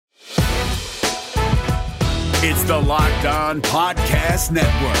It's the Locked On Podcast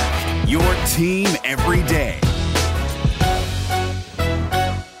Network, your team every day.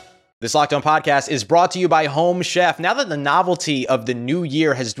 This Locked On Podcast is brought to you by Home Chef. Now that the novelty of the new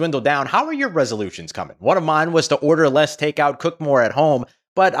year has dwindled down, how are your resolutions coming? One of mine was to order less takeout, cook more at home,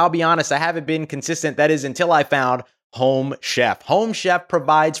 but I'll be honest, I haven't been consistent. That is until I found Home Chef. Home Chef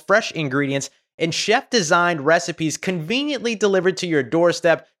provides fresh ingredients and chef-designed recipes conveniently delivered to your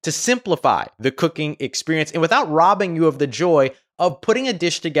doorstep to simplify the cooking experience and without robbing you of the joy of putting a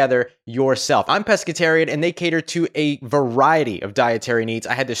dish together yourself. I'm pescatarian and they cater to a variety of dietary needs.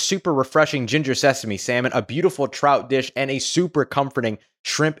 I had this super refreshing ginger sesame salmon, a beautiful trout dish, and a super comforting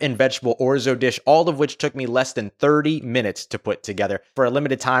shrimp and vegetable orzo dish, all of which took me less than 30 minutes to put together. For a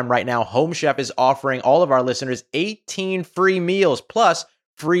limited time right now, Home Chef is offering all of our listeners 18 free meals plus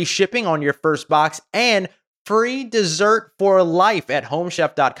free shipping on your first box and free dessert for life at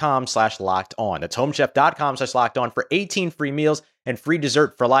homechef.com/lockedon. That's homechef.com/lockedon for 18 free meals and free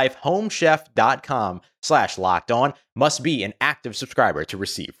dessert for life. Homechef.com/lockedon. Must be an active subscriber to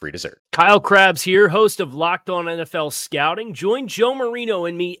receive free dessert. Kyle Krabs here, host of Locked On NFL Scouting. Join Joe Marino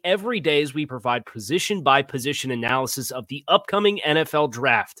and me every day as we provide position-by-position analysis of the upcoming NFL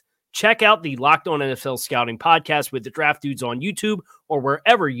Draft. Check out the Locked On NFL Scouting podcast with the Draft Dudes on YouTube or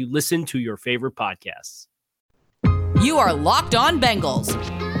wherever you listen to your favorite podcasts. You are Locked On Bengals,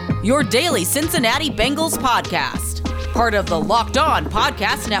 your daily Cincinnati Bengals podcast. Part of the Locked On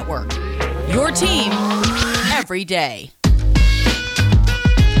Podcast Network, your team every day.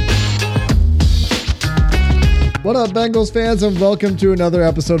 What up, Bengals fans, and welcome to another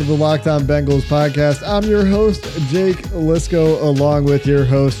episode of the Locked On Bengals podcast. I'm your host, Jake Lisco, along with your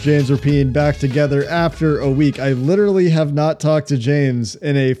host, James Rapine, back together after a week. I literally have not talked to James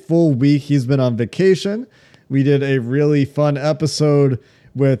in a full week. He's been on vacation. We did a really fun episode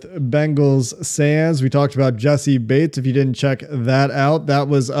with Bengals Sands. We talked about Jesse Bates. If you didn't check that out, that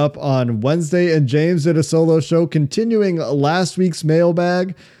was up on Wednesday. And James did a solo show continuing last week's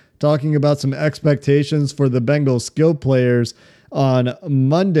mailbag, talking about some expectations for the Bengals skill players on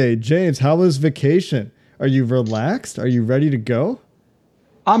Monday. James, how was vacation? Are you relaxed? Are you ready to go?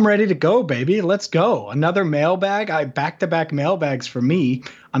 I'm ready to go, baby. Let's go. Another mailbag. Back-to-back mailbags for me.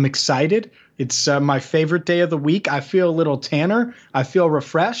 I'm excited. It's my favorite day of the week. I feel a little tanner. I feel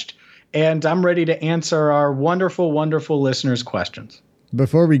refreshed. And I'm ready to answer our wonderful, wonderful listeners' questions.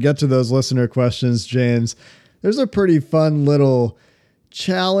 Before we get to those listener questions, James, there's a pretty fun little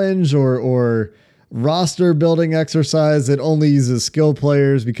challenge or roster building exercise that only uses skill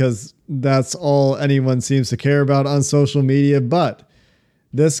players because that's all anyone seems to care about on social media. But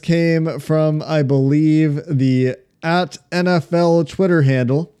this came from, I believe, the @NFL Twitter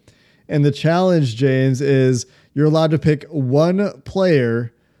handle. And the challenge, James, is you're allowed to pick one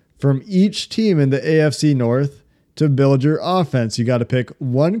player from each team in the AFC North to build your offense. You got to pick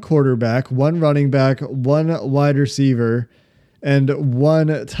one quarterback, one running back, one wide receiver, and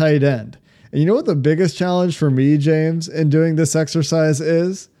one tight end. And you know what the biggest challenge for me, James, in doing this exercise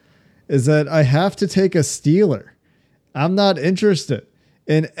is that I have to take a Steeler. I'm not interested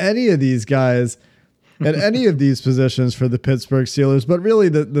in any of these guys at any of these positions for the Pittsburgh Steelers. But really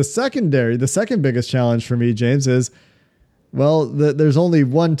the second biggest challenge for me, James, is, well, there's only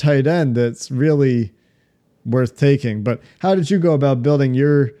one tight end that's really worth taking. But how did you go about building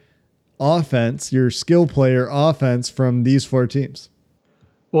your offense, your skill player offense from these four teams?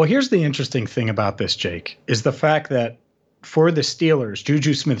 Well, here's the interesting thing about this, Jake, is the fact that for the Steelers,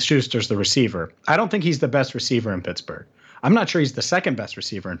 Juju Smith-Schuster's the receiver. I don't think he's the best receiver in Pittsburgh. I'm not sure he's the second best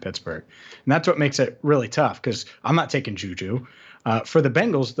receiver in Pittsburgh. And that's what makes it really tough because I'm not taking Juju. For the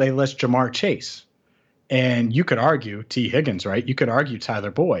Bengals, they list Jamar Chase. And you could argue T. Higgins, right? You could argue Tyler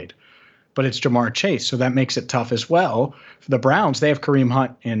Boyd. But it's Jamar Chase, so that makes it tough as well. For the Browns, they have Kareem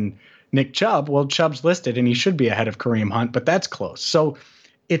Hunt and Nick Chubb. Well, Chubb's listed, and he should be ahead of Kareem Hunt, but that's close. So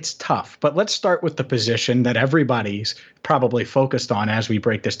it's tough. But let's start with the position that everybody's probably focused on as we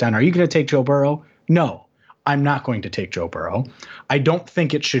break this down. Are you going to take Joe Burrow? No, I'm not going to take Joe Burrow. I don't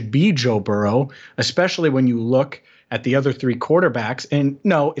think it should be Joe Burrow, especially when you look at the other three quarterbacks. And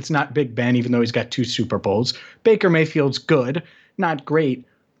no, it's not Big Ben, even though he's got 2 Super Bowls. Baker Mayfield's good, not great.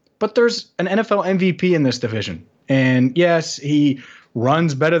 But there's an NFL MVP in this division. And yes, he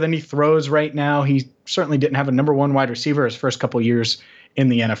runs better than he throws right now. He certainly didn't have a number one wide receiver his first couple years in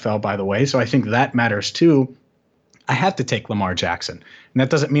the NFL, by the way. So I think that matters too. I have to take Lamar Jackson. And that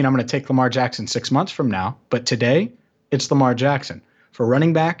doesn't mean I'm going to take Lamar Jackson 6 months from now. But today, it's Lamar Jackson. For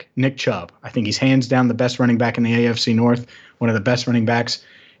running back, Nick Chubb. I think he's hands down the best running back in the AFC North, one of the best running backs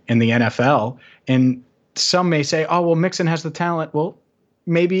in the NFL. And some may say, oh, well, Mixon has the talent. Well,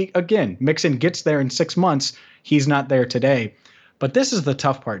 maybe, again, Mixon gets there in 6 months. He's not there today. But this is the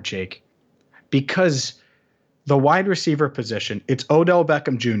tough part, Jake, because the wide receiver position, it's Odell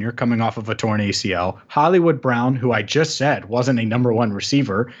Beckham Jr. coming off of a torn ACL, Hollywood Brown, who I just said wasn't a number one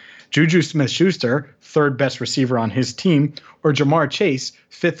receiver, Juju Smith-Schuster, third best receiver on his team, or Jamar Chase,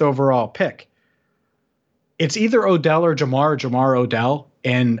 fifth overall pick. It's either Odell or Jamar Odell.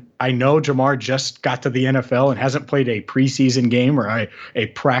 And I know Jamar just got to the NFL and hasn't played a preseason game or a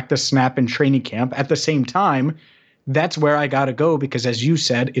practice snap in training camp. At the same time, that's where I got to go because, as you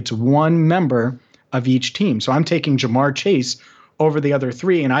said, it's one member of each team. So I'm taking Jamar Chase over the other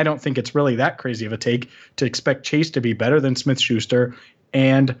three, and I don't think it's really that crazy of a take to expect Chase to be better than Smith-Schuster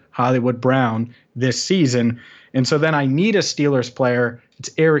and Hollywood Brown this season. And so then I need a Steelers player.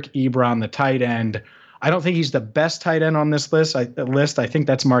 It's Eric Ebron, the tight end. I don't think he's the best tight end on this list. I think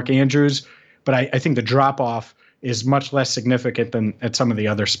that's Mark Andrews, but I think the drop-off is much less significant than at some of the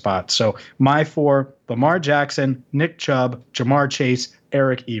other spots. So my four: Lamar Jackson, Nick Chubb, Jamar Chase,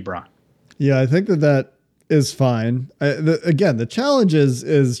 Eric Ebron. Yeah, I think that is fine. Again, the challenge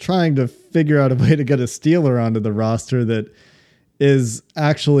is trying to figure out a way to get a Steeler onto the roster that is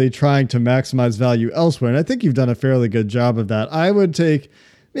actually trying to maximize value elsewhere. And I think you've done a fairly good job of that. I would take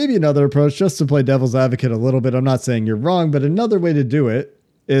maybe another approach just to play devil's advocate a little bit. I'm not saying you're wrong, but another way to do it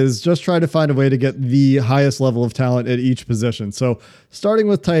is just try to find a way to get the highest level of talent at each position. So starting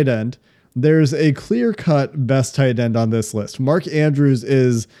with tight end, there's a clear-cut best tight end on this list. Mark Andrews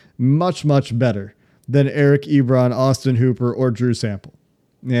is much, much better than Eric Ebron, Austin Hooper, or Drew Sample.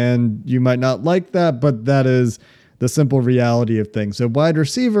 And you might not like that, but that is the simple reality of things. At wide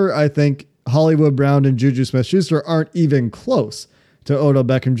receiver, I think Hollywood Brown and Juju Smith-Schuster aren't even close to Odell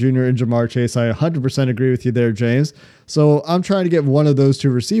Beckham Jr. and Jamar Chase. I 100% agree with you there, James. So I'm trying to get one of those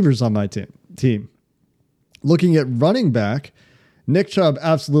two receivers on my team. Looking at running back, Nick Chubb,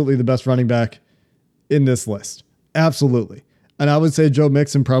 absolutely the best running back in this list. Absolutely. And I would say Joe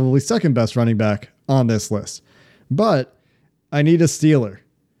Mixon, probably second best running back on this list. But I need a Steeler.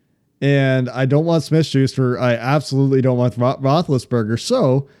 And I don't want Smith-Schuster. I absolutely don't want Roethlisberger.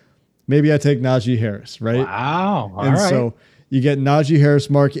 So maybe I take Najee Harris, right? Wow. All and right. So you get Najee Harris,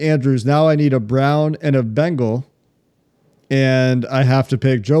 Mark Andrews. Now I need a Brown and a Bengal. And I have to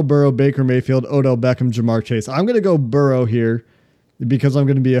pick Joe Burrow, Baker Mayfield, Odell Beckham, Jamar Chase. I'm going to go Burrow here because I'm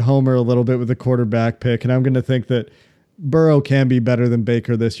going to be a homer a little bit with the quarterback pick. And I'm going to think that Burrow can be better than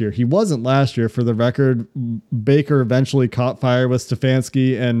Baker this year. He wasn't last year, for the record. Baker eventually caught fire with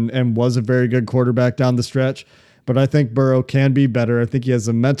Stefanski and was a very good quarterback down the stretch. But I think Burrow can be better. I think he has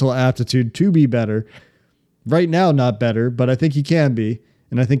a mental aptitude to be better. Right now, not better, but I think he can be,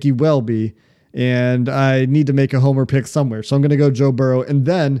 and I think he will be. And I need to make a homer pick somewhere. So I'm going to go Joe Burrow. And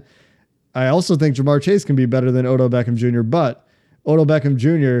then I also think Jamar Chase can be better than Odell Beckham Jr., but Odell Beckham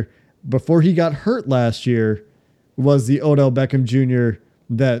Jr., before he got hurt last year, was the Odell Beckham Jr.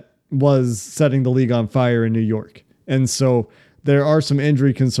 that was setting the league on fire in New York. And so there are some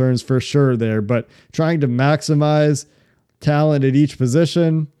injury concerns for sure there, but trying to maximize talent at each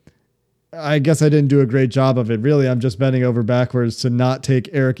position, I guess I didn't do a great job of it. Really, I'm just bending over backwards to not take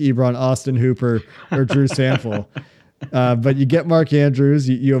Eric Ebron, Austin Hooper, or Drew Sample. But you get Mark Andrews.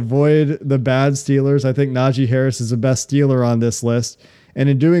 You avoid the bad Steelers. I think Najee Harris is the best Steeler on this list. And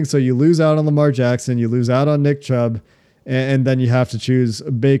in doing so, you lose out on Lamar Jackson. You lose out on Nick Chubb. And then you have to choose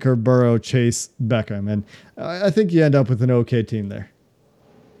Baker, Burrow, Chase, Beckham. And I think you end up with an okay team there.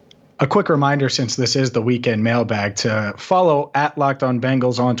 A quick reminder, since this is the weekend mailbag, to follow at Locked On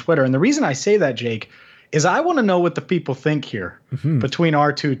Bengals on Twitter. And the reason I say that, Jake, is I want to know what the people think here between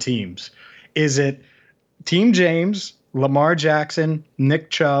our two teams. Is it Team James, Lamar Jackson,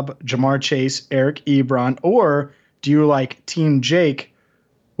 Nick Chubb, Jamar Chase, Eric Ebron, or do you like Team Jake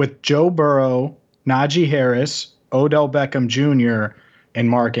with Joe Burrow, Najee Harris, Odell Beckham Jr.,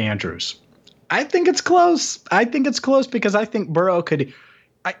 and Mark Andrews? I think it's close. I think it's close because I think Burrow could –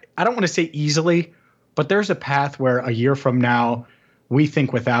 I don't want to say easily, but there's a path where a year from now, we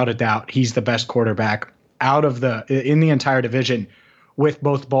think without a doubt he's the best quarterback in the entire division, with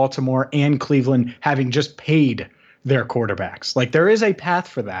both Baltimore and Cleveland having just paid their quarterbacks. Like, there is a path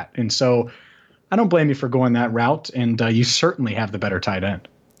for that. And so I don't blame you for going that route. And you certainly have the better tight end.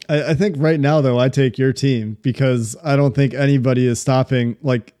 I think right now, though, I take your team because I don't think anybody is stopping.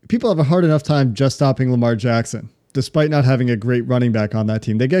 Like, people have a hard enough time just stopping Lamar Jackson, despite not having a great running back on that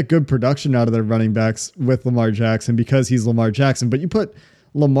team. They get good production out of their running backs with Lamar Jackson because he's Lamar Jackson. But you put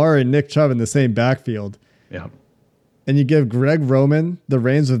Lamar and Nick Chubb in the same backfield, and you give Greg Roman the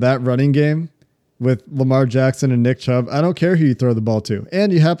reins of that running game with Lamar Jackson and Nick Chubb. I don't care who you throw the ball to.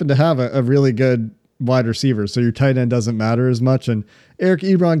 And you happen to have a really good wide receivers, so your tight end doesn't matter as much. And Eric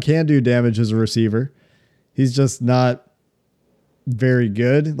Ebron can do damage as a receiver. He's just not very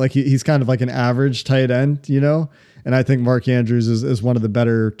good. Like he's kind of like an average tight end, And I think Mark Andrews is one of the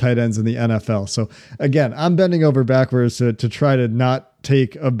better tight ends in the NFL. So again, I'm bending over backwards to try to not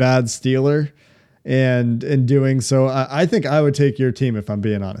take a bad Steeler. And in doing so, I think I would take your team if I'm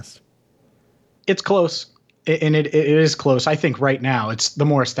being honest. It's close. And it is close. I think right now it's the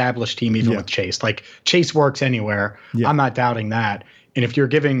more established team, even with Chase. Like Chase works anywhere. Yeah. I'm not doubting that. And if you're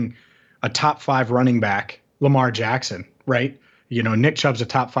giving a top 5 running back, Lamar Jackson, right? Nick Chubb's a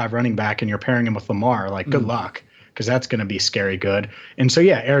top 5 running back and you're pairing him with Lamar, like good luck, because that's going to be scary good. And so,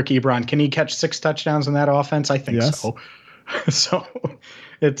 Eric Ebron, can he catch 6 touchdowns in that offense? I think so. So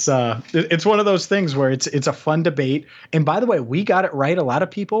it's one of those things where it's a fun debate. And by the way, we got it right. A lot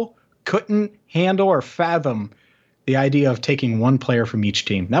of people couldn't handle or fathom the idea of taking one player from each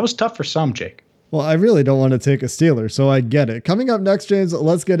team. That was tough for some, Jake. Well, I really don't want to take a Steeler, so I get it. Coming up next, James,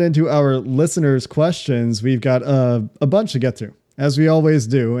 let's get into our listeners' questions. We've got a bunch to get through, as we always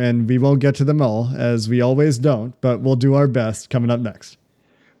do, and we won't get to them all, as we always don't, but we'll do our best coming up next.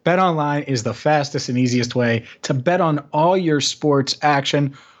 BetOnline is the fastest and easiest way to bet on all your sports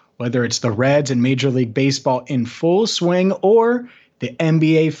action, whether it's the Reds and Major League Baseball in full swing or the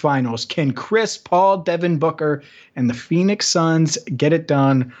NBA Finals. Can Chris Paul, Devin Booker, and the Phoenix Suns get it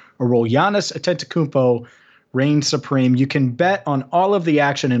done, or will Giannis Antetokounmpo reign supreme? You can bet on all of the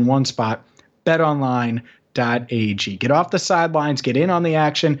action in one spot, betonline.ag. Get off the sidelines, get in on the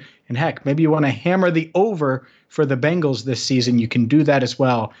action, and heck, maybe you want to hammer the over for the Bengals this season. You can do that as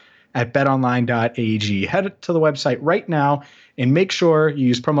well at betonline.ag. Head to the website right now and make sure you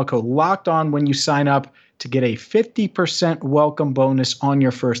use promo code LOCKEDON when you sign up to get a 50% welcome bonus on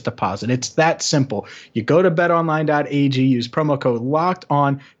your first deposit. It's that simple. You go to betonline.ag, use promo code LOCKEDON,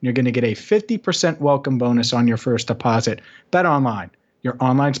 and you're going to get a 50% welcome bonus on your first deposit. BetOnline, your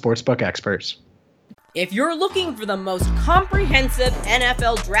online sportsbook experts. If you're looking for the most comprehensive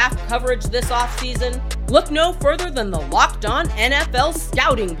NFL draft coverage this offseason, look no further than the Locked On NFL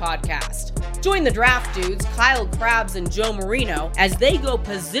Scouting Podcast. Join the draft dudes, Kyle Krabs and Joe Marino, as they go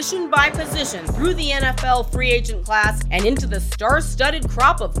position by position through the NFL free agent class and into the star-studded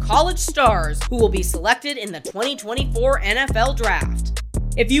crop of college stars who will be selected in the 2024 NFL Draft.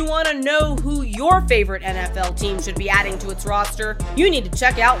 If you want to know who your favorite NFL team should be adding to its roster, you need to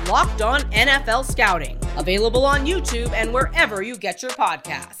check out Locked On NFL Scouting, available on YouTube and wherever you get your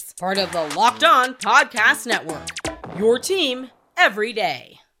podcasts. Part of the Locked On Podcast Network, your team every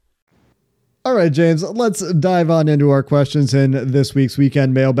day. All right, James, let's dive on into our questions in this week's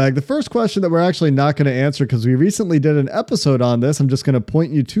Weekend Mailbag. The first question that we're actually not going to answer because we recently did an episode on this, I'm just going to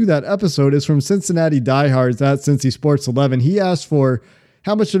point you to that episode, is from Cincinnati Diehards at Cincy Sports 11. He asked for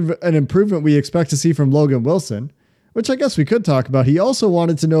how much of an improvement we expect to see from Logan Wilson, which I guess we could talk about. He also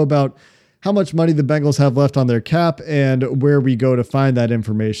wanted to know about how much money the Bengals have left on their cap and where we go to find that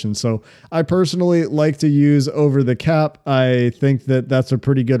information. So I personally like to use Over the Cap. I think that that's a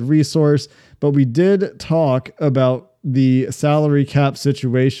pretty good resource, but we did talk about the salary cap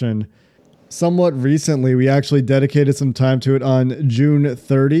situation somewhat recently. We actually dedicated some time to it on June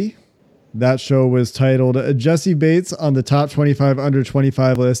 30. That show was titled Jesse Bates on the Top 25 Under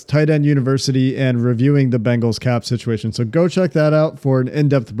 25 List, Tight End University, and Reviewing the Bengals Cap Situation. So go check that out for an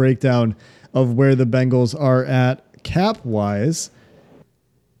in-depth breakdown of where the Bengals are at cap-wise.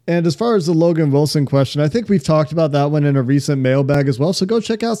 And as far as the Logan Wilson question, I think we've talked about that one in a recent mailbag as well. So go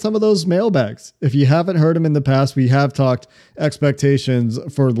check out some of those mailbags. If you haven't heard them in the past, we have talked expectations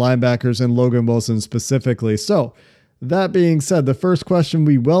for linebackers and Logan Wilson specifically. So that being said, the first question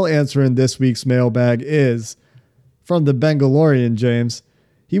we will answer in this week's mailbag is from the Bengalorian, James.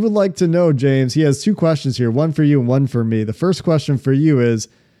 He would like to know, James, he has two questions here, one for you and one for me. The first question for you is,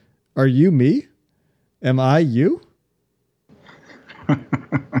 are you me? Am I you?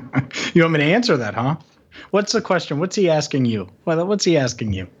 You want me to answer that, huh? What's the question? What's he asking you? Well, what's he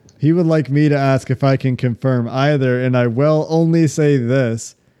asking you? He would like me to ask if I can confirm either, and I will only say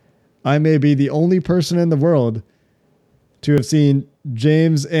this. I may be the only person in the world to have seen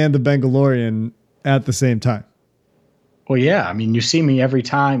James and the Bengalorian at the same time. Well, yeah. I mean, you see me every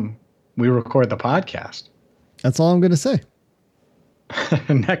time we record the podcast. That's all I'm going to say.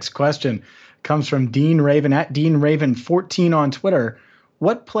 Next question comes from Dean Raven at Dean Raven 14 on Twitter.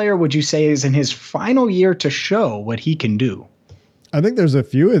 What player would you say is in his final year to show what he can do? I think there's a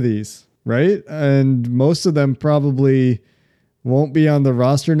few of these, right? And most of them probably won't be on the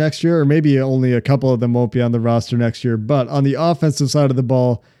roster next year, or maybe only a couple of them won't be on the roster next year. But on the offensive side of the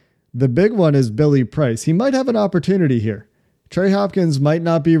ball, the big one is Billy Price. He might have an opportunity here Trey Hopkins might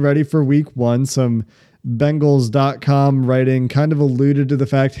not be ready for week 1. Some Bengals.com writing kind of alluded to the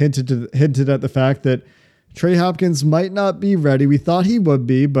fact, hinted at the fact that Trey Hopkins might not be ready. We thought he would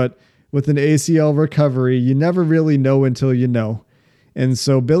be, but with an ACL recovery, you never really know until you know. And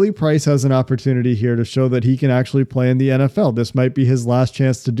so Billy Price has an opportunity here to show that he can actually play in the NFL. This might be his last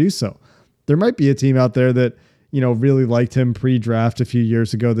chance to do so. There might be a team out there that, really liked him pre-draft a few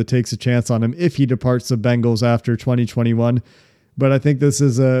years ago that takes a chance on him if he departs the Bengals after 2021. But I think this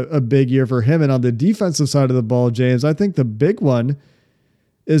is a big year for him. And on the defensive side of the ball, James, I think the big one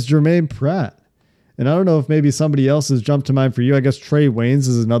is Jermaine Pratt. And I don't know if maybe somebody else has jumped to mind for you. I guess Trey Waynes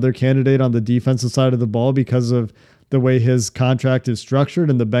is another candidate on the defensive side of the ball because of the way his contract is structured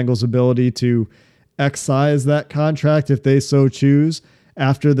and the Bengals' ability to excise that contract if they so choose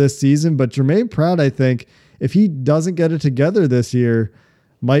after this season. But Jermaine Pratt, I think, if he doesn't get it together this year,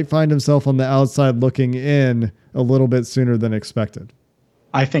 might find himself on the outside looking in a little bit sooner than expected.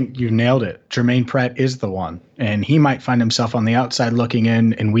 I think you nailed it. Jermaine Pratt is the one, and he might find himself on the outside looking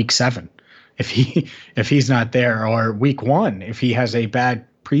in week 7 if he's not there, or week 1 if he has a bad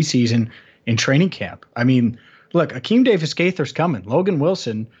preseason in training camp. I mean, look, Akeem Davis-Gaither's coming. Logan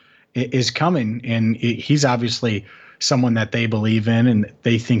Wilson is coming, and he's obviously someone that they believe in and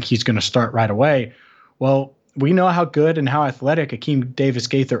they think he's going to start right away. Well, we know how good and how athletic Akeem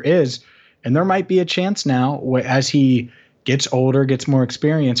Davis-Gaither is, and there might be a chance now as he gets older, gets more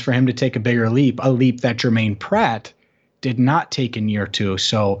experience, for him to take a bigger leap, a leap that Jermaine Pratt did not take in year 2.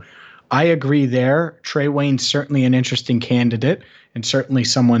 So I agree there. Trey Wayne's certainly an interesting candidate, and certainly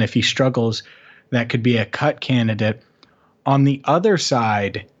someone, if he struggles, that could be a cut candidate. On the other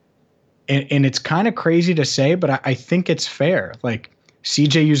side, and it's kind of crazy to say, but I think it's fair. Like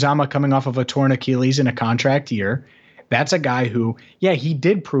CJ Uzomah coming off of a torn Achilles in a contract year, that's a guy who, he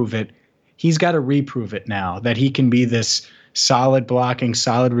did prove it. He's got to reprove it now that he can be this solid blocking,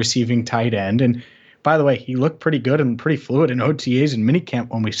 solid receiving tight end. And by the way, he looked pretty good and pretty fluid in OTAs and minicamp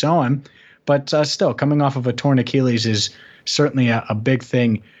when we saw him. But still, coming off of a torn Achilles is certainly a big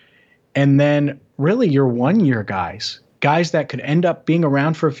thing. And then really your 1-year guys that could end up being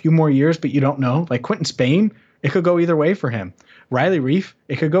around for a few more years, but you don't know, like Quentin Spain, it could go either way for him. Riley Reif,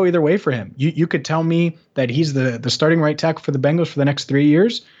 it could go either way for him. You could tell me that he's the starting right tackle for the Bengals for the next 3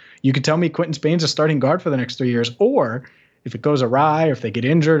 years. You could tell me Quentin Spain's a starting guard for the next 3 years. Or if it goes awry, or if they get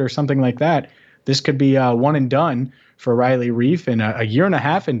injured or something like that, this could be one and done for Riley Reif and a year and a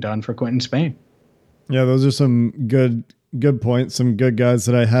half and done for Quentin Spain. Yeah, those are some good points, some good guys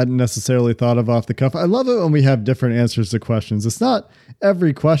that I hadn't necessarily thought of off the cuff. I love it when we have different answers to questions. It's not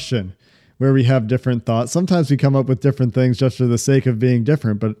every question where we have different thoughts. Sometimes we come up with different things just for the sake of being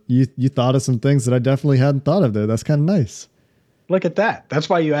different, but you thought of some things that I definitely hadn't thought of there. That's kind of nice. Look at that. That's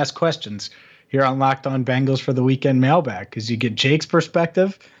why you ask questions here on Locked On Bengals for the weekend mailbag, because you get Jake's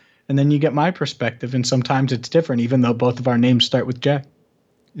perspective and then you get my perspective, and sometimes it's different, even though both of our names start with J.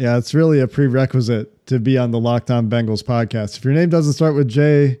 Yeah, it's really a prerequisite to be on the Locked On Bengals podcast. If your name doesn't start with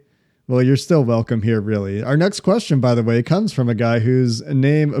J, well, you're still welcome here, really. Our next question, by the way, comes from a guy whose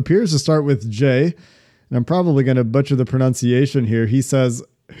name appears to start with J, and I'm probably going to butcher the pronunciation here. He says,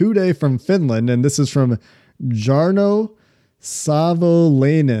 Hude from Finland, and this is from Jarno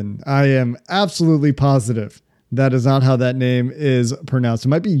Savolainen. I am absolutely positive that is not how that name is pronounced. It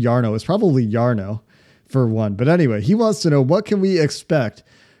might be Yarno. It's probably Yarno for one. But anyway, he wants to know, what can we expect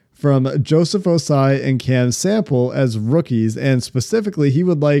from Joseph Osai and Cam Sample as rookies? And specifically, he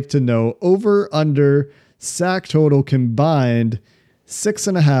would like to know over under sack total combined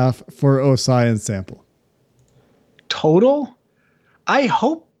 6.5 for Osai and Sample. Total? I'm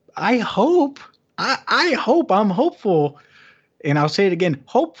hopeful, and I'll say it again,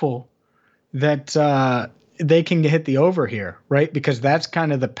 hopeful that they can hit the over here, right? Because that's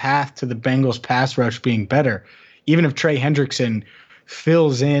kind of the path to the Bengals pass rush being better. Even if Trey Hendrickson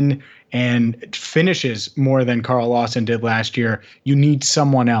fills in and finishes more than Carl Lawson did last year, you need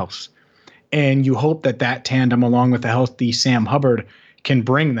someone else. And you hope that tandem, along with a healthy Sam Hubbard, can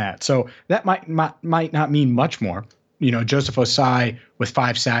bring that. So that might not mean much more. Joseph Osai with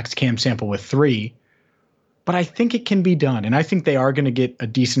 5 sacks, Cam Sample with 3. But I think it can be done. And I think they are going to get a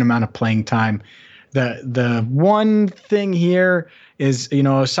decent amount of playing time. The one thing here is,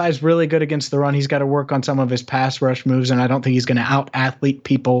 Osai's really good against the run. He's got to work on some of his pass rush moves, and I don't think he's going to out-athlete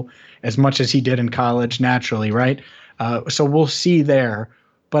people as much as he did in college naturally, right? So we'll see there.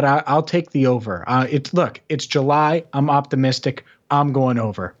 But I'll take the over. It's July. I'm optimistic. I'm going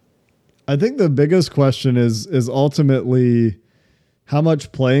over. I think the biggest question is ultimately how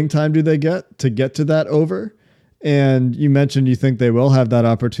much playing time do they get to that over? And you mentioned you think they will have that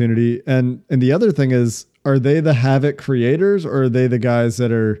opportunity. And the other thing is, are they the havoc creators, or are they the guys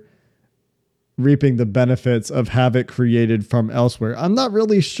that are reaping the benefits of havoc created from elsewhere? I'm not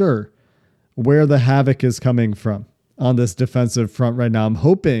really sure where the havoc is coming from on this defensive front right now. I'm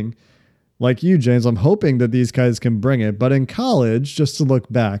hoping, like you, James, I'm hoping that these guys can bring it. But in college, just to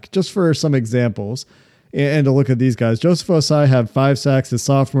look back, just for some examples, and to look at these guys, Joseph Ossai had 5 sacks his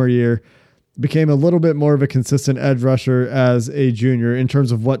sophomore year, became a little bit more of a consistent edge rusher as a junior in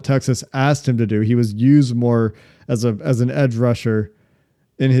terms of what Texas asked him to do. He was used more as an edge rusher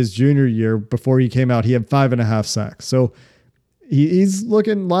in his junior year. Before he came out, he had 5.5 sacks. So he's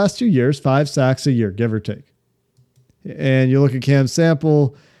looking last 2 years, 5 sacks a year, give or take. And you look at Cam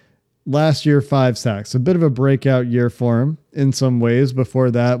Sample, last year, 5 sacks, a bit of a breakout year for him in some ways.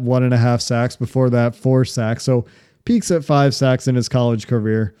 Before that, 1.5 sacks. Before that, 4 sacks. So peaks at 5 sacks in his college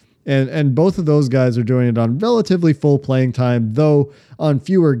career. And both of those guys are doing it on relatively full playing time, though on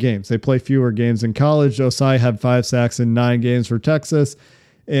fewer games. They play fewer games in college. Ossai had 5 sacks in 9 games for Texas,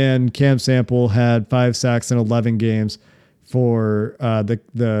 and Cam Sample had 5 sacks in 11 games for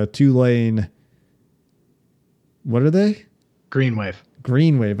the Tulane. What are they? Green Wave.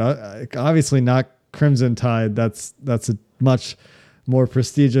 Green Wave. Obviously not Crimson Tide. That's a much more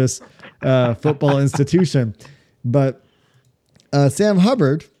prestigious football institution. But Sam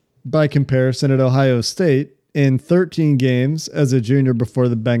Hubbard, by comparison, at Ohio State, in 13 games as a junior before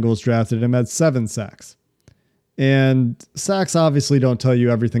the Bengals drafted him, had 7 sacks. And sacks obviously don't tell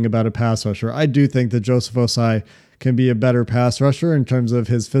you everything about a pass rusher. I do think that Joseph Ossai can be a better pass rusher in terms of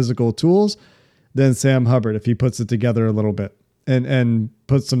his physical tools than Sam Hubbard if he puts it together a little bit and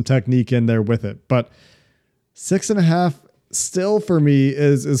puts some technique in there with it. But 6.5 still for me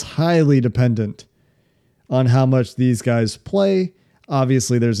is highly dependent on how much these guys play.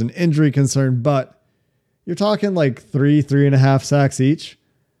 Obviously, there's an injury concern, but you're talking like 3.5 sacks each.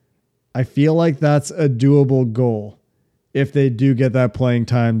 I feel like that's a doable goal if they do get that playing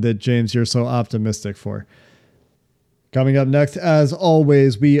time that, James, you're so optimistic for. Coming up next, as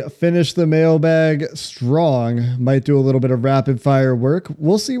always, we finish the mailbag strong. Might do a little bit of rapid fire work.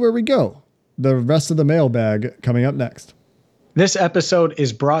 We'll see where we go. The rest of the mailbag coming up next. This episode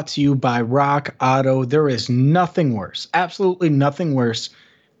is brought to you by Rock Auto. There is nothing worse, absolutely nothing worse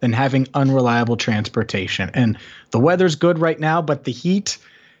than having unreliable transportation. And the weather's good right now, but the heat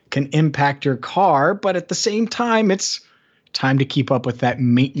can impact your car. But at the same time, it's time to keep up with that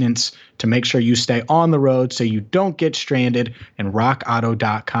maintenance to make sure you stay on the road so you don't get stranded. And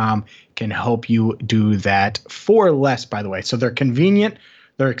rockauto.com can help you do that for less, by the way. So they're convenient,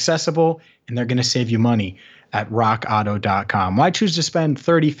 they're accessible, and they're going to save you money at rockauto.com. Why choose to spend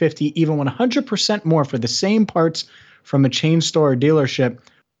 30, 50, even 100% more for the same parts from a chain store or dealership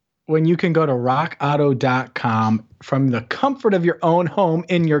when you can go to rockauto.com from the comfort of your own home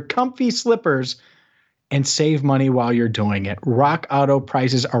in your comfy slippers and save money while you're doing it? Rock Auto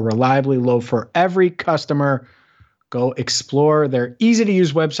prices are reliably low for every customer. Go explore their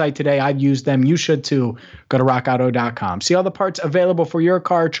easy-to-use website today. I've used them. You should too. Go to rockauto.com. See all the parts available for your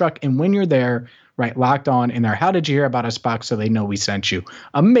car, truck, and when you're there, right, Locked On in their How Did You Hear About Us box so they know we sent you.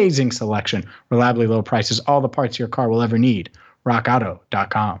 Amazing selection, reliably low prices, all the parts your car will ever need.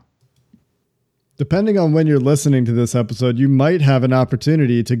 rockauto.com. Depending on when you're listening to this episode, you might have an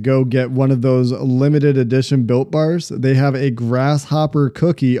opportunity to go get one of those limited edition Built Bars. They have a grasshopper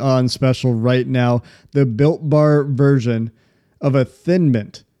cookie on special right now, the Built Bar version of a Thin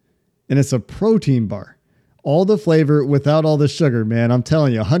Mint. And it's a protein bar. All the flavor without all the sugar, man. I'm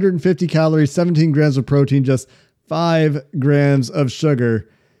telling you, 150 calories, 17 grams of protein, just 5 grams of sugar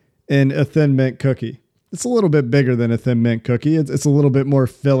in a Thin Mint cookie. It's a little bit bigger than a Thin Mint cookie. It's a little bit more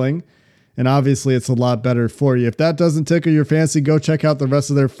filling. And obviously, it's a lot better for you. If that doesn't tickle your fancy, go check out the rest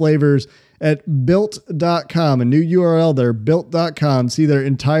of their flavors at built.com. A new URL there, built.com. See their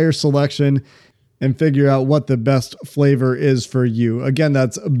entire selection and figure out what the best flavor is for you. Again,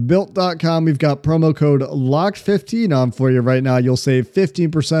 that's built.com. We've got promo code LOCKED15 on for you right now. You'll save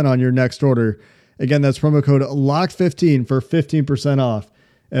 15% on your next order. Again, that's promo code LOCKED15 for 15% off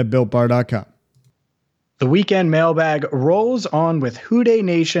at builtbar.com. The weekend mailbag rolls on with Houday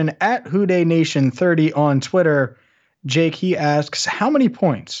Nation at Houday Nation 30 on Twitter. Jake, he asks, how many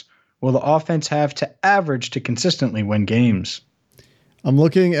points will the offense have to average to consistently win games? I'm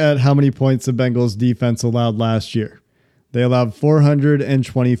looking at how many points the Bengals defense allowed last year. They allowed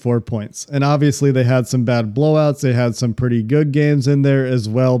 424 points. And obviously they had some bad blowouts. They had some pretty good games in there as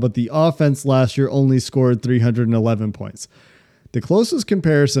well. But the offense last year only scored 311 points. The closest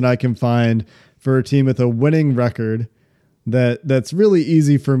comparison I can find for a team with a winning record that's really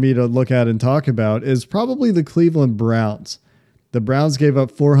easy for me to look at and talk about is probably the Cleveland Browns. The Browns gave up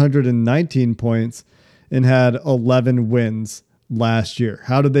 419 points and had 11 wins last year.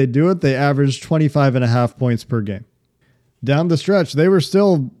 How did they do it? They averaged 25.5 points per game. Down the stretch, they were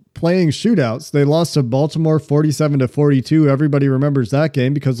still playing shootouts. They lost to Baltimore 47-42. Everybody remembers that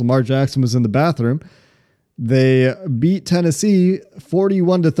game because Lamar Jackson was in the bathroom. They beat Tennessee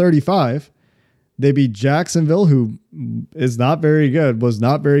 41-35. They beat Jacksonville, who is not very good, was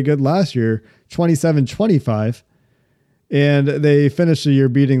not very good last year, 27-25. And they finished the year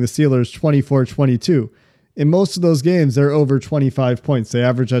beating the Steelers 24-22. In most of those games, they're over 25 points. They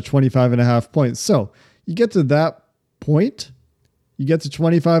average at 25.5 points. So you get to that point, you get to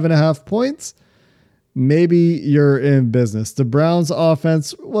 25.5 points, maybe you're in business. The Browns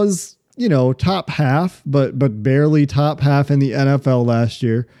offense was, top half, but barely top half in the NFL last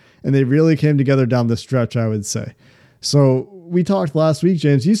year. And they really came together down the stretch, I would say. So we talked last week,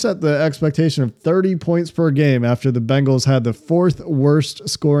 James, you set the expectation of 30 points per game after the Bengals had the 4th worst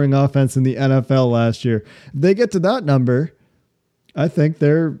scoring offense in the NFL last year. If they get to that number, I think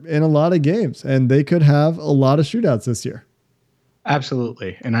they're in a lot of games and they could have a lot of shootouts this year.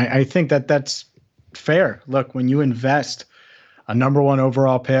 Absolutely. And I think that that's fair. Look, when you invest a number 1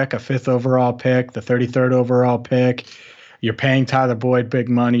 overall pick, a 5th overall pick, the 33rd overall pick, you're paying Tyler Boyd big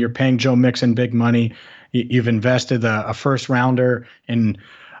money, you're paying Joe Mixon big money, you've invested a first rounder in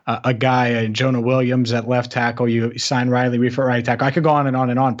a guy, Jonah Williams at left tackle, you sign Riley Reiff at right tackle. I could go on and on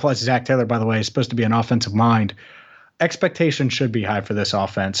and on. Plus Zach Taylor, by the way, is supposed to be an offensive mind. Expectations should be high for this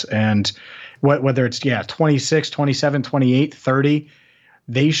offense. And whether it's 26, 27, 28, 30,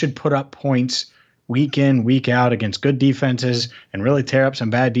 they should put up points week in, week out against good defenses and really tear up some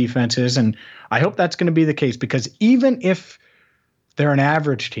bad defenses. And I hope that's going to be the case, because even if they're an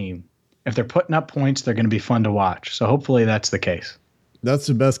average team, if they're putting up points, they're going to be fun to watch. So hopefully that's the case. That's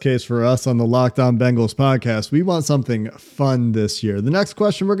the best case for us on the Locked On Bengals podcast. We want something fun this year. The next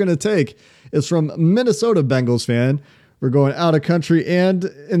question we're going to take is from Minnesota Bengals fan. We're going out of country and,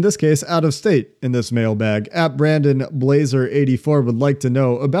 in this case, out of state in this mailbag. At Brandon Blazer 84 would like to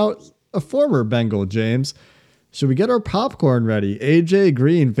know about a former Bengal, James. Should we get our popcorn ready? AJ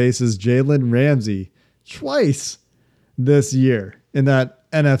Green faces Jalen Ramsey twice this year in that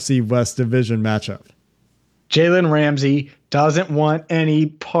NFC West division matchup. Jalen Ramsey doesn't want any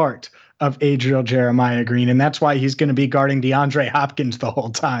part of Adriel Jeremiah Green, and that's why he's going to be guarding DeAndre Hopkins the whole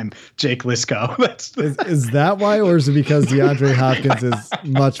time, Jake Lisco. Is that why, or is it because DeAndre Hopkins is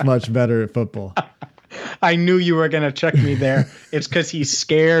much, much better at football? I knew you were going to check me there. It's because he's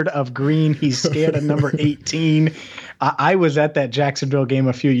scared of Green. He's scared of number 18. I was at that Jacksonville game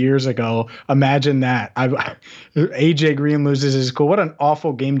a few years ago. Imagine that. AJ Green loses his cool. What an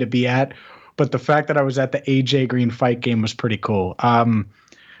awful game to be at. But the fact that I was at the AJ Green fight game was pretty cool.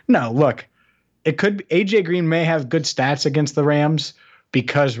 No, look, it could be, AJ Green may have good stats against the Rams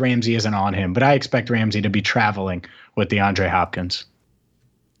because Ramsey isn't on him, but I expect Ramsey to be traveling with DeAndre Hopkins.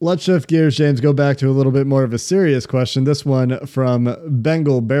 Let's shift gears, James, go back to a little bit more of a serious question. This one from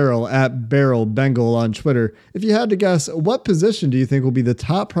Bengal Barrel at Barrel Bengal on Twitter. If you had to guess, what position do you think will be the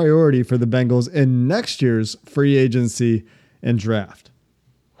top priority for the Bengals in next year's free agency and draft?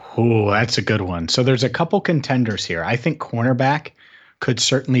 Oh, that's a good one. So there's a couple contenders here. I think cornerback could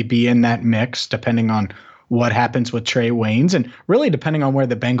certainly be in that mix, depending on what happens with Trey Waynes and really depending on where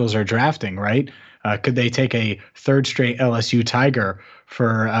the Bengals are drafting, right? Could they take a third straight LSU Tiger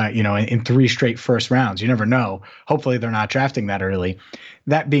for, in 3 straight first rounds? You never know. Hopefully they're not drafting that early.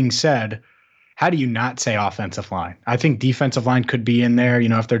 That being said, how do you not say offensive line? I think defensive line could be in there,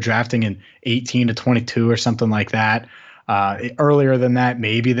 if they're drafting in 18 to 22 or something like that. Earlier than that,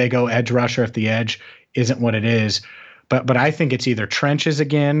 maybe they go edge rusher if the edge isn't what it is. But I think it's either trenches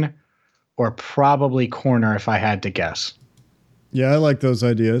again or probably corner if I had to guess. Yeah, I like those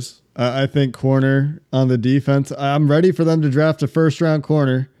ideas. I think corner on the defense. I'm ready for them to draft a first-round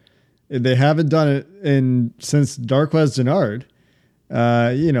corner. They haven't done it since Darqueze Dennard.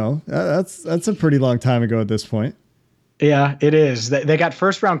 That's a pretty long time ago at this point. Yeah, it is. They got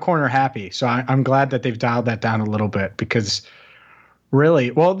first-round corner happy, so I'm glad that they've dialed that down a little bit because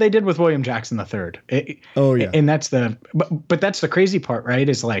really, well, they did with William Jackson III. And that's but that's the crazy part, right?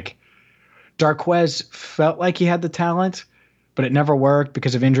 Is like Darqueze felt like he had the talent, but it never worked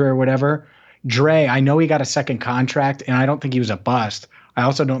because of injury or whatever. Dre, I know he got a second contract, and I don't think he was a bust. I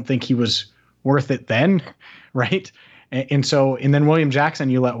also don't think he was worth it then, right? And then William Jackson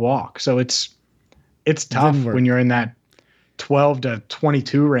you let walk. So it's tough when you're in that 12 to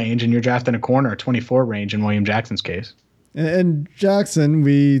 22 range and you're drafting a corner, 24 range in William Jackson's case. And Jackson,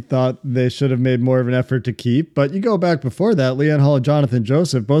 we thought they should have made more of an effort to keep. But you go back before that, Leon Hall and Jonathan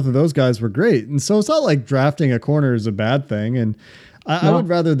Joseph, both of those guys were great. And so it's not like drafting a corner is a bad thing. And I would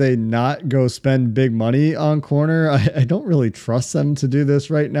rather they not go spend big money on corner. I don't really trust them to do this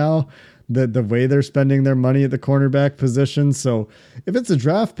right now, the way they're spending their money at the cornerback position. So if it's a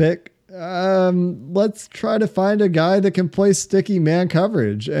draft pick, let's try to find a guy that can play sticky man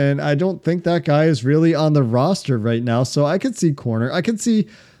coverage. And I don't think that guy is really on the roster right now. So I could see corner. I could see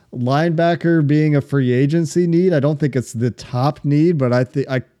linebacker being a free agency need. I don't think it's the top need, but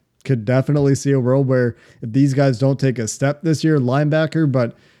I could definitely see a world where if these guys don't take a step this year, linebacker.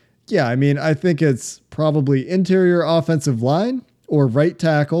 But yeah, I mean, I think it's probably interior offensive line or right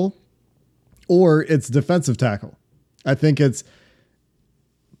tackle, or it's defensive tackle. I think it's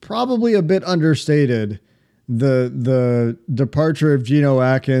probably a bit understated, the departure of Geno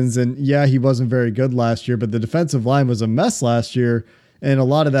Atkins. And yeah, he wasn't very good last year, but the defensive line was a mess last year. And a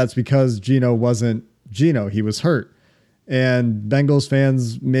lot of that's because Geno wasn't Geno. He was hurt. And Bengals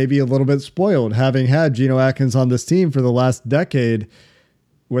fans may be a little bit spoiled having had Geno Atkins on this team for the last decade.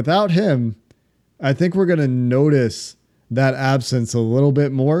 Without him, I think we're going to notice that absence a little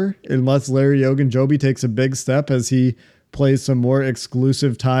bit more unless Larry Ogunjobi takes a big step as he plays some more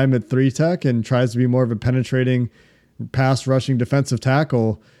exclusive time at 3-tech and tries to be more of a penetrating pass rushing defensive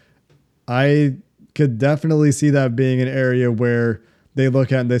tackle. I could definitely see that being an area where they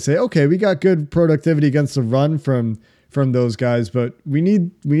look at and they say, okay, we got good productivity against the run from those guys, but we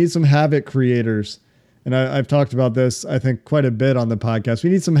need some havoc creators. And I've talked about this, I think, quite a bit on the podcast. We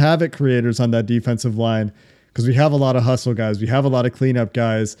need some havoc creators on that defensive line because we have a lot of hustle guys. We have a lot of cleanup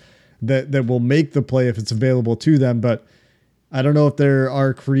guys that will make the play if it's available to them. But I don't know if there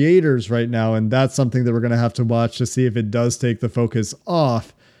are creators right now, and that's something that we're going to have to watch to see if it does take the focus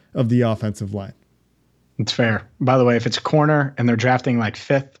off of the offensive line. It's fair. By the way, if it's a corner and they're drafting like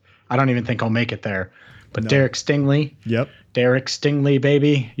 5th, I don't even think I'll make it there. But no. Derek Stingley. Yep. Derek Stingley,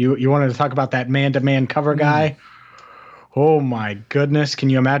 baby. You wanted to talk about that man-to-man cover guy? Oh, my goodness. Can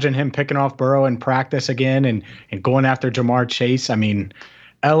you imagine him picking off Burrow in practice again and going after Jamar Chase? I mean,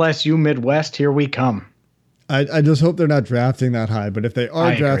 LSU Midwest, here we come. I just hope they're not drafting that high. But if they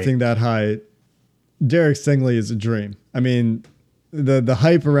are drafting that high, Derek Stingley is a dream. I mean, the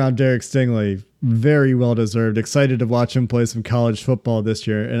hype around Derek Stingley, very well deserved. Excited to watch him play some college football this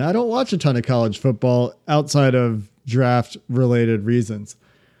year. And I don't watch a ton of college football outside of draft related reasons.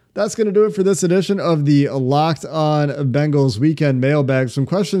 That's going to do it for this edition of the Locked On Bengals Weekend Mailbag. Some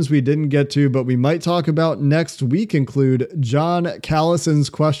questions we didn't get to, but we might talk about next week include John Callison's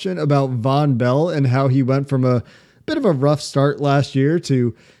question about Von Bell and how he went from a bit of a rough start last year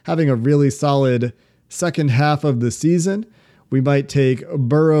to having a really solid second half of the season. We might take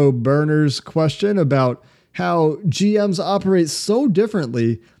Burrow Burner's question about how GMs operate so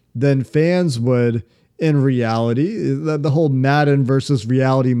differently than fans would in reality, the whole Madden versus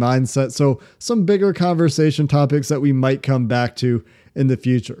reality mindset. So some bigger conversation topics that we might come back to in the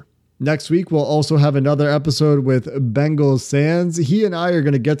future. Next week, we'll also have another episode with Bengals Sands. He and I are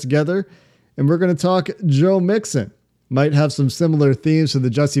going to get together and we're going to talk Joe Mixon. Might have some similar themes to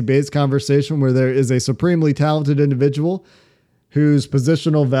the Jesse Bates conversation where there is a supremely talented individual whose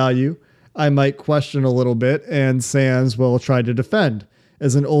positional value I might question a little bit and Sands will try to defend.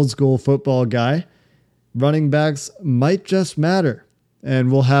 As an old school football guy, running backs might just matter.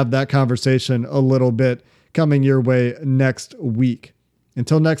 And we'll have that conversation a little bit coming your way next week.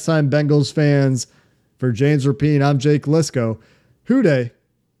 Until next time, Bengals fans, for James Rapine, I'm Jake Lisco. Hooday,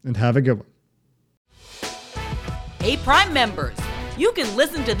 and have a good one. Hey, Prime members, you can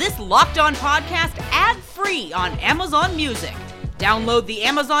listen to this Locked On podcast ad-free on Amazon Music. Download the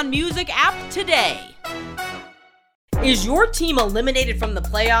Amazon Music app today. Is your team eliminated from the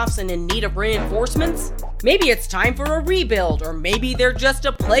playoffs and in need of reinforcements? Maybe it's time for a rebuild, or maybe they're just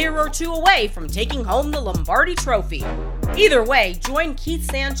a player or two away from taking home the Lombardi Trophy. Either way, join Keith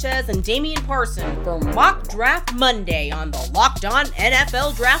Sanchez and Damian Parson for Mock Draft Monday on the Locked On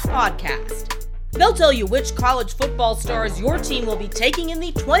NFL Draft Podcast. They'll tell you which college football stars your team will be taking in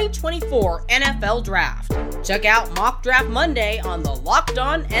the 2024 NFL Draft. Check out Mock Draft Monday on the Locked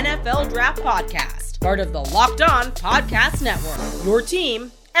On NFL Draft Podcast, part of the Locked On Podcast Network. Your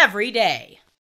team every day.